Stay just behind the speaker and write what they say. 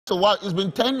Mettle, wow, it's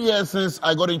been 10 years since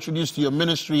I got introduced to your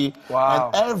ministry.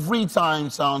 Wow. And every time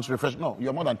sounds refreshing. No,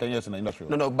 you're more than 10 years in the industry.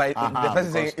 No, but the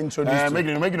person saying introduced.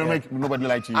 Make nobody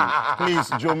like you. Please,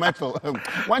 Joe Mettle.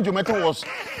 When Joe Mettle was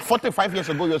 45 years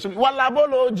ago, you're saying, well,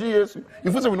 Abolo, GS.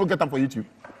 You feel we don't get them for YouTube.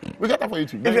 We get them for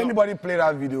YouTube. If anybody play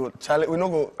that video, Charlie, we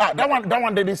don't go. That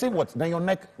one, they say what? Then your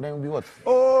neck, then will be what?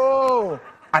 Oh.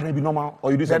 And it be normal,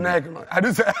 or you do something? The neck. I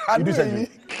do say. You do something.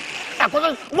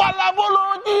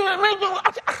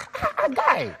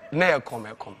 Guy. Never come.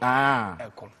 Ah.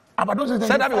 But those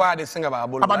say that be why they sing about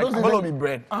Abolo. Like, Abolo be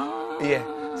bread. Yeah.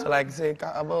 So like say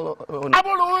Abolo.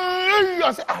 Abolo.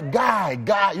 You say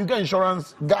guy. You get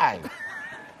insurance, guy.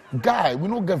 We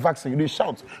don't get vaccine. You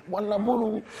shout.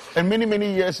 Abolo. And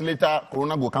many years later,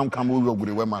 Corona go come we will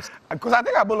wear mask. Because I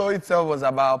think Abolo itself was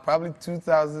about probably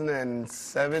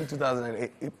 2007,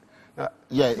 2008.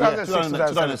 Yeah,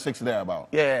 2006 there about.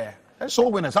 Yeah. So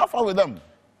winners, how far with them?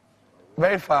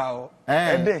 Very far.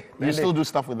 You still do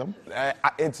stuff with them? I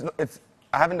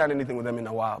haven't done anything with them in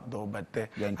a while though, but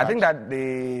I think that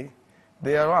they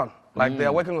are around. Like they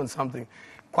are working on something.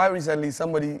 Quite recently,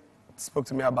 somebody spoke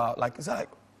to me about it's like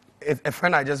a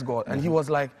friend I just got, and he was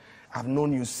like, "I've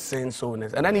known you since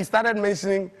Showbiz," and then he started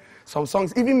mentioning some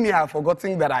songs. Even me, I've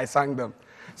forgotten that I sang them.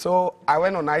 So I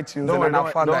went on iTunes and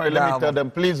I found that. Let me tell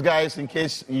them, please, guys, in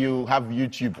case you have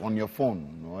YouTube on your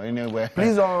phone or anywhere.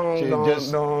 Please don't.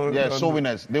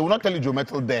 Showbiz. They will not tell you Joe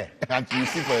Mettle there, and you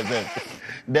see for yourself.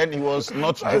 Then he was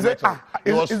not Joe Mettle.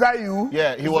 Is that you?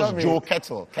 Yeah, he was Joe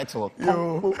Kettle.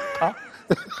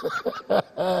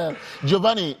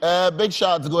 Giovani, big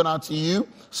shout going out to you.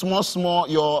 Small,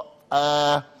 your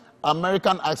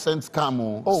American accent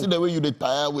camo. See the way you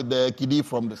retire with the kiddie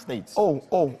from the States. Oh.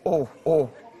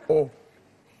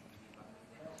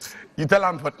 You tell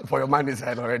him for your mind is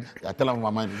head already. I tell him for my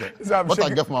mind is head. So what I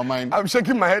get for my mind? I'm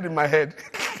shaking my head in my head.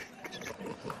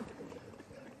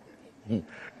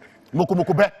 Moko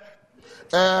be.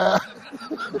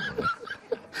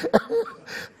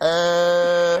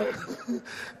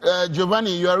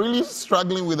 Giovani, you are really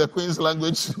struggling with the Queen's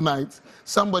language tonight.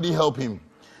 Somebody help him.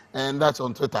 And that's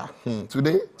on Twitter.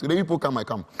 Today people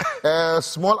come.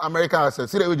 Small American accent.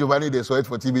 See the way Giovani they sweat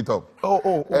for TV Top.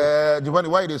 Giovani,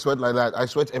 why they sweat like that? I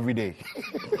sweat every day.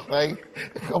 Like,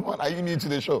 come on, are you new to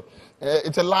the show?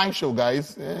 It's a live show,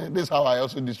 guys. This is how I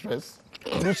also distress.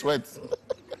 Do sweat.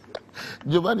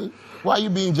 Giovani, why are you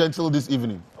being gentle this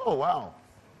evening? Oh wow.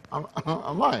 Am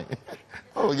I?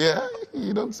 Oh yeah,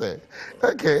 you don't say.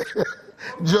 Okay.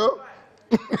 Joe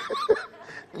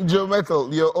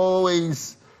Mettle, you're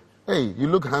always. Hey, you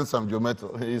look handsome, Joe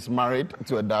Mettle. He's married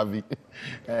to a Davy.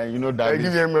 You know Davy.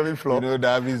 Give him a floor. You know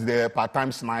Davy's the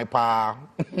part-time sniper.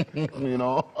 You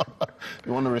know,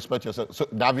 you want to respect yourself. So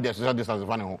Davy, the social distance is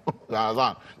funny.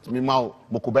 It's me mau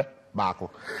bokube bako.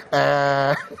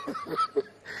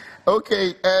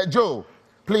 Okay, Joe,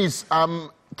 please.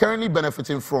 I'm currently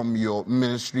benefiting from your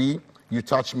ministry. You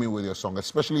touch me with your song,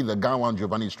 especially the Ghana one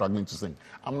Giovani is struggling to sing.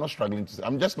 I'm not struggling to sing.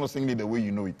 I'm just not singing it the way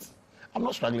you know it. I'm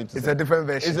not struggling to sing. It's a different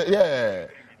version. Yeah.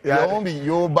 You won't be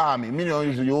yo bar me. Me no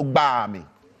use yo bar me.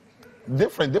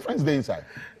 Difference there inside.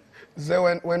 So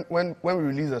when we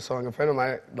release a song, a friend of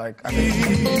mine like the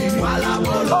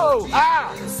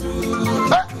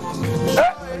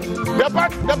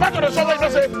part of the song I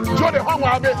say Joe the home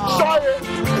will be sorry.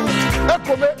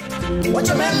 What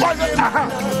you mean?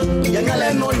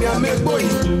 Yangale no ni ameboy.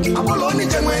 Abolo ni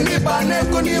jemwe ni ba ne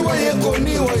ko ni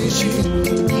wo ishi.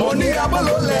 Moni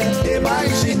abolo le e ba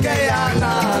ishi ke ya na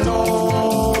no.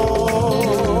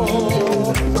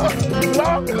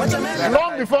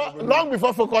 Long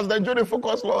before Focus, then Joe the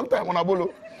Focus long time on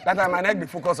Abolo. That time my neck be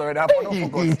focus already. I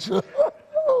don't focus.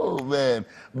 Oh man,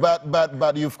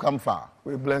 but you've come far.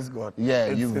 We bless God. Yeah,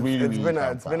 it's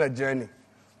been a journey.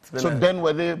 Then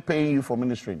were they paying you for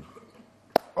ministering?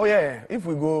 Oh yeah. If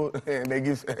we go, they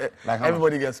give like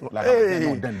everybody gets more. Like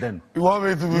then. You want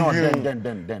me to be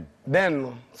then.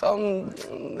 Then some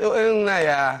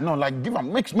No, like give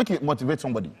them make it motivate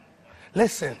somebody.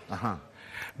 Listen.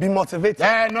 Be motivated.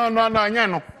 Yeah, no. Now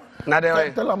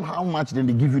tell them how much then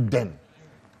they give you then.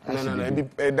 No. It be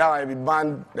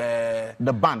band.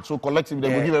 The band. So collectively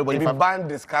they will give everybody. It be band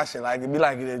discussion. Like it be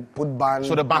like they put band.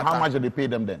 So the band, how much do they pay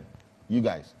them then? You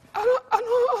guys. I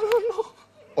don't know.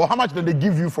 Or how much did they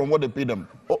give you from what they pay them?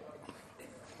 Oh.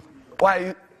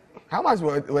 Why? How much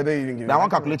were they even giving? I want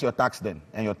to calculate your tax then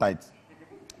and your tithes.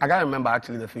 I can't remember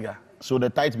actually the figure. So the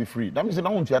tithes be free. That means you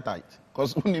don't want your tithe.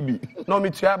 Because only be. No, me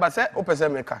too. But say,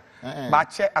 open maker. But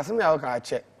check. I think I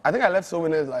check. I think I left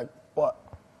Showbiz like what?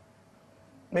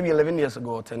 Maybe 11 years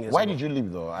ago or 10 years ago. Why did you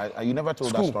leave though? You never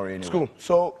told that story anyway. School.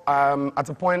 So at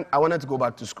a point, I wanted to go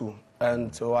back to school.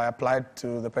 And so I applied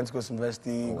to the Pentecost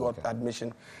University, got admission.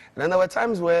 And then there were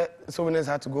times where souvenirs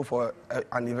had to go for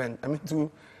an event. I mean,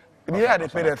 they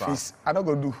paid their fees. I don't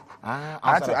go do.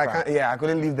 I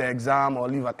couldn't leave the exam or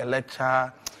leave a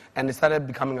lecture, and it started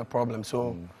becoming a problem.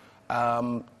 So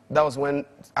that was when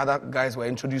other guys were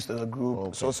introduced to the group.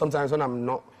 Okay. So sometimes when I'm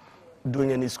not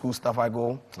doing any school stuff, I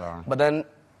go. But then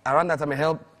around that time, it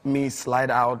helped me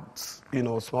slide out,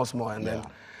 small, and then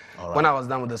when I was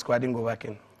done with the school, I didn't go back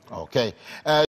in. Okay.